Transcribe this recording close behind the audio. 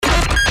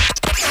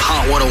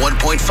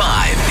101.5.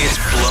 It's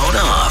Blown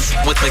Off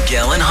with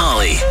Miguel and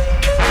Holly.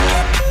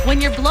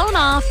 When you're blown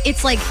off,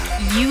 it's like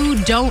you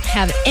don't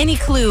have any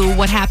clue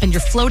what happened.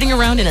 You're floating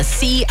around in a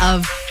sea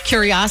of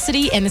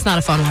curiosity, and it's not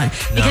a fun one.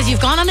 Because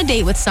you've gone on a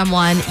date with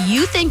someone,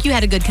 you think you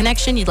had a good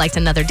connection, you'd like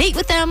another date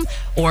with them,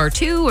 or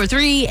 2 or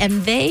 3,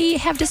 and they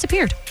have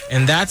disappeared.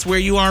 And that's where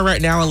you are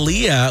right now,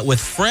 Aleiah, with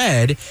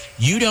Fred.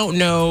 You don't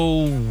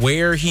know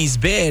where he's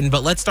been,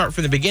 but let's start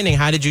from the beginning.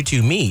 How did you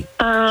two meet?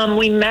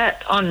 We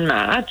met on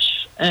Match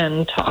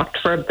and talked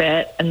for a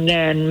bit, and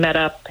then met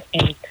up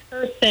in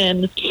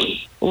person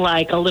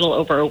like a little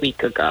over a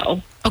week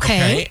ago.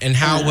 Okay. And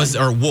how was,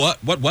 or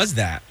what was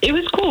that? It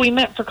was cool. We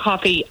met for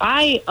coffee.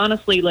 I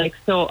honestly,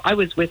 I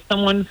was with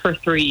someone for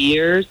 3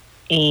 years,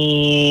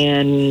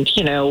 and,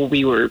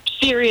 we were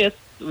serious.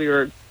 We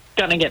were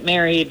going to get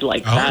married.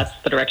 That's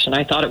the direction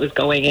I thought it was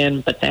going in,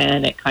 but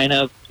then it kind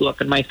of blew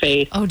up in my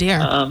face. Oh, dear.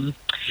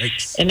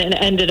 And it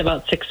ended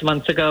about 6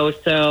 months ago,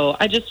 so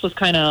I just was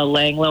kind of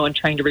laying low and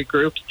trying to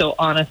regroup. So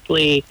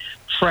honestly,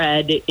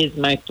 Fred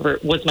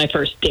was my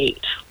first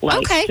date,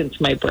 since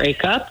my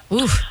breakup.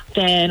 Oof.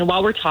 Then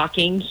while we're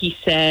talking, he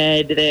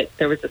said that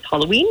there was this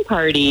Halloween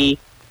party.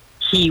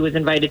 He was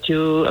invited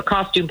to a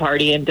costume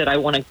party, and did I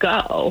want to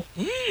go?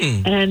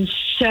 And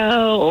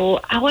so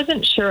I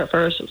wasn't sure at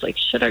first. I was like,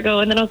 should I go?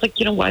 And then I was like,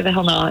 why the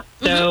hell not?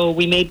 So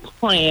we made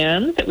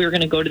plans that we were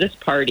going to go to this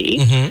party,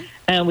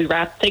 and we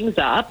wrapped things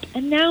up,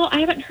 and now I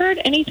haven't heard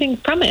anything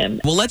from him.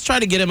 Well, let's try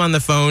to get him on the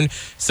phone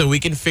so we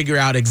can figure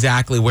out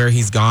exactly where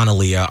he's gone,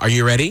 Aleiah. Are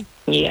you ready?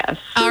 Yes.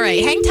 All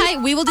right, hang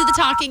tight. We will do the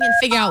talking and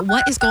figure out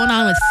what is going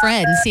on with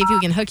Fred and see if we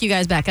can hook you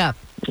guys back up.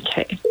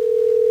 Okay.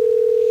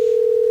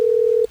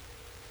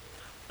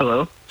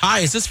 Hello? Hi,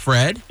 is this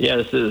Fred? Yeah,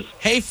 this is.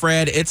 Hey,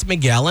 Fred, it's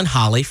Miguel and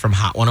Holly from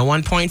Hot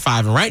 101.5.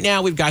 And right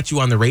now we've got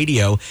you on the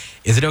radio.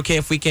 Is it okay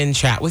if we can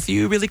chat with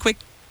you really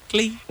quickly?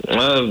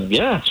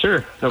 Yeah,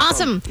 sure. No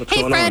Awesome.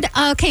 Hey, Fred.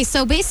 Okay,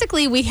 so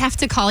basically we have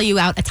to call you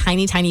out a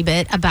tiny, tiny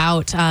bit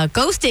about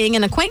ghosting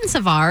an acquaintance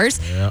of ours.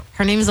 Yep.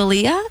 Her name is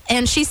Aleiah,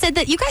 and she said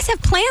that you guys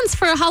have plans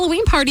for a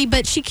Halloween party,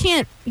 but she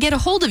can't get a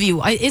hold of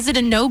you. Is it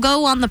a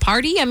no-go on the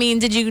party? I mean,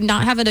 did you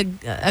not have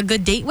a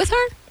good date with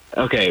her?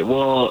 Okay,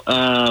 well,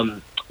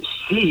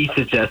 she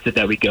suggested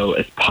that we go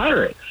as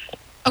pirates.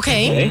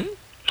 Okay.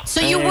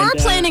 So you were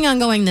planning on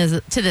going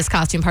to this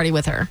costume party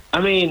with her? I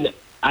mean,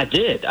 I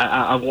did.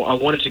 I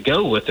wanted to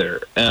go with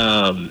her.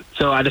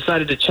 So I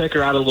decided to check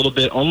her out a little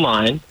bit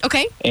online.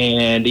 Okay.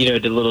 And,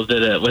 did a little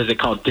bit of, what is it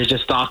called,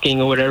 digistalking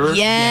or whatever?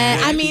 Yeah,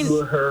 I mean,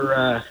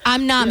 her,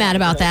 I'm not mad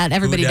about that.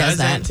 Everybody does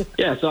that.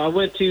 Yeah, so I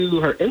went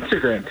to her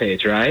Instagram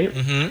page, right?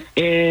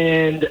 Mm-hmm.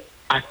 And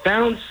I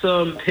found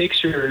some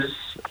pictures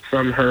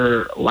from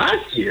her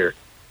last year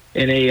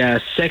in a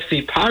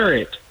sexy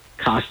pirate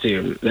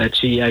costume that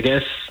I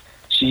guess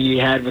she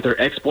had with her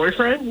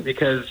ex-boyfriend,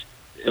 because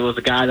it was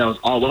a guy that was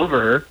all over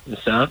her and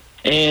stuff.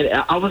 And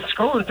I was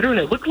scrolling through, and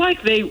it looked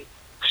like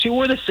she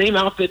wore the same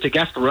outfit to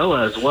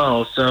Gasparilla as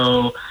well.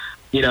 So,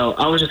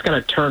 I was just kind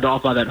of turned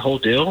off by that whole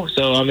deal.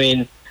 So, I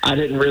mean, I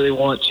didn't really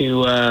want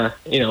to,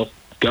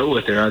 go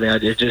with her. I mean,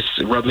 it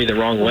just rubbed me the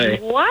wrong way.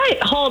 What?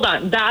 Hold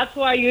on. That's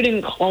why you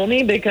didn't call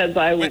me, because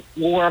I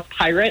wore a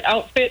pirate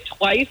outfit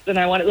twice, and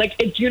I wanted,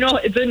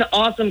 it's an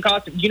awesome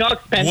costume. You know how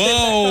expensive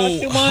that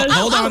costume was?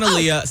 Hold on,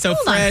 Aleiah. So,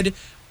 Fred,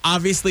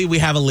 obviously we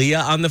have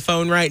Aleiah on the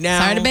phone right now.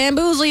 Sorry to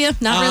bamboozle you.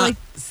 Not really.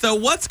 So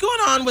what's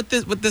going on with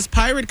this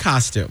pirate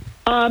costume?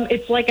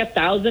 It's like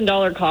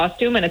 $1,000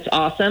 costume, and it's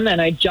awesome,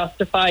 and I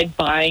justified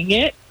buying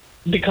it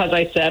because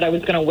I said I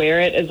was going to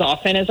wear it as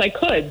often as I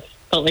could.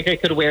 Felt like I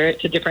could wear it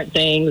to different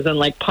things,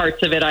 and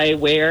parts of it I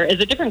wear as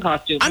a different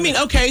costume. I mean,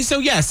 okay, so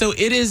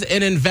it is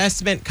an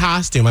investment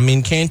costume. I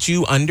mean, can't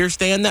you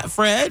understand that,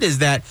 Fred? Is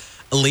that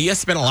Aleiah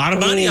spent a lot of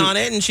money on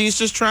it, and she's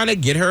just trying to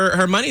get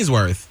her money's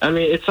worth. I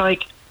mean, it's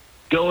like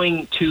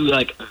going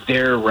to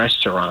their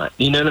restaurant.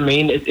 You know what I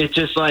mean? It's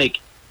just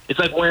it's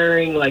like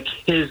wearing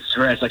his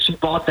dress. She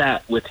bought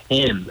that with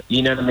him.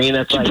 You know what I mean?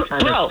 That's kind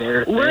of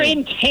their thing. We're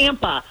in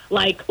Tampa.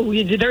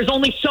 There's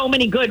only so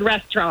many good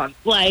restaurants.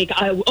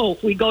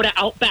 If we go to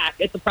Outback,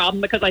 it's a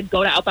problem because I'd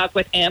go to Outback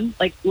with him.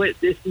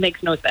 This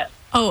makes no sense.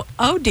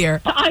 Oh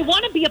dear. I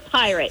want to be a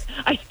pirate.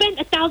 I spent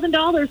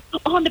 $1,000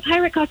 on the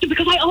pirate costume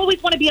because I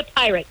always want to be a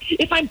pirate.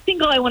 If I'm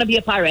single, I want to be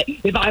a pirate.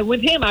 If I'm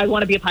with him, I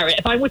want to be a pirate.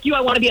 If I'm with you,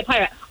 I want to be a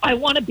pirate. I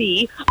want to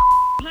be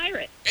a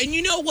pirate. And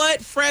you know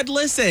what, Fred?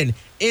 Listen,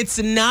 it's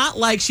not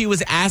like she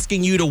was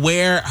asking you to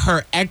wear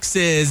her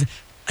ex's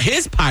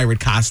his pirate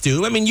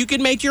costume. I mean, you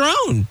can make your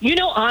own.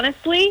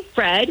 Honestly,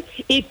 Fred,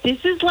 if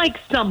this is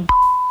some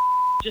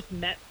just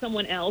met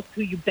someone else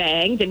who you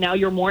banged and now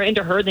you're more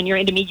into her than you're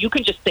into me, you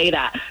can just say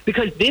that,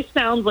 because this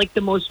sounds like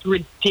the most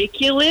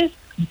ridiculous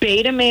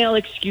beta male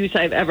excuse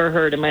I've ever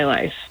heard in my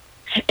life.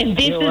 And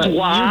this is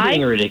why you're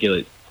being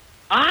ridiculous.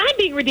 I'm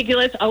being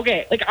ridiculous.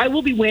 Okay, I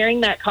will be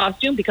wearing that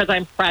costume because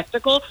I'm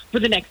practical for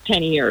the next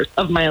 10 years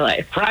of my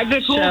life.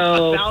 Practical?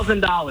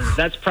 $1,000.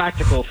 That's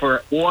practical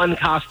for one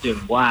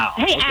costume. Wow.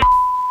 Hey, okay.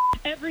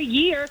 Every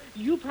year,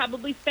 you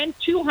probably spend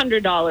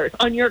 $200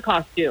 on your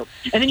costume,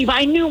 and then you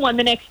buy a new one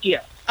the next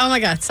year. Oh my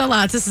God, it's a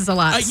lot. This is a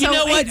lot. You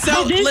know what?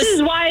 So This listen-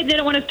 is why I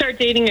didn't want to start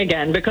dating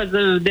again, because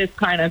of this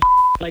kind of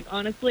like,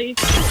 honestly.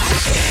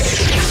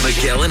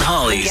 Miguel and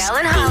Holly's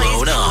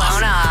Blown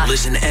Off.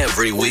 Listen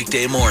every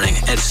weekday morning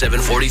at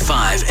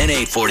 7:45 and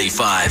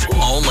 8:45.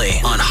 Only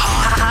on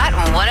Hot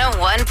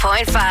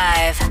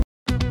 101.5.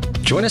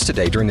 Join us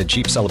today during the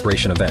Jeep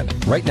Celebration event.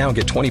 Right now,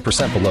 get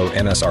 20% below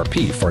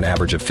MSRP for an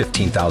average of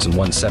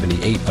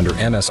 $15,178 under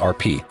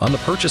MSRP on the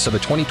purchase of a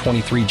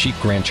 2023 Jeep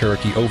Grand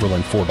Cherokee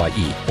Overland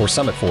 4xE or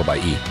Summit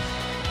 4xE.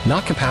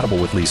 Not compatible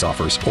with lease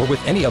offers or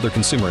with any other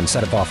consumer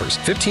incentive offers.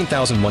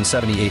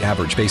 $15,178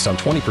 average based on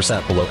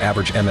 20% below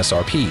average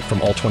MSRP from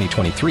all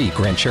 2023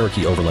 Grand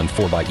Cherokee Overland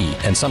 4xE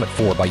and Summit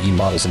 4xE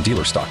models in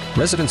dealer stock.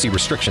 Residency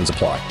restrictions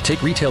apply.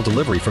 Take retail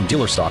delivery from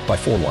dealer stock by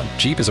 4/1.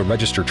 Jeep is a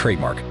registered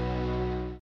trademark.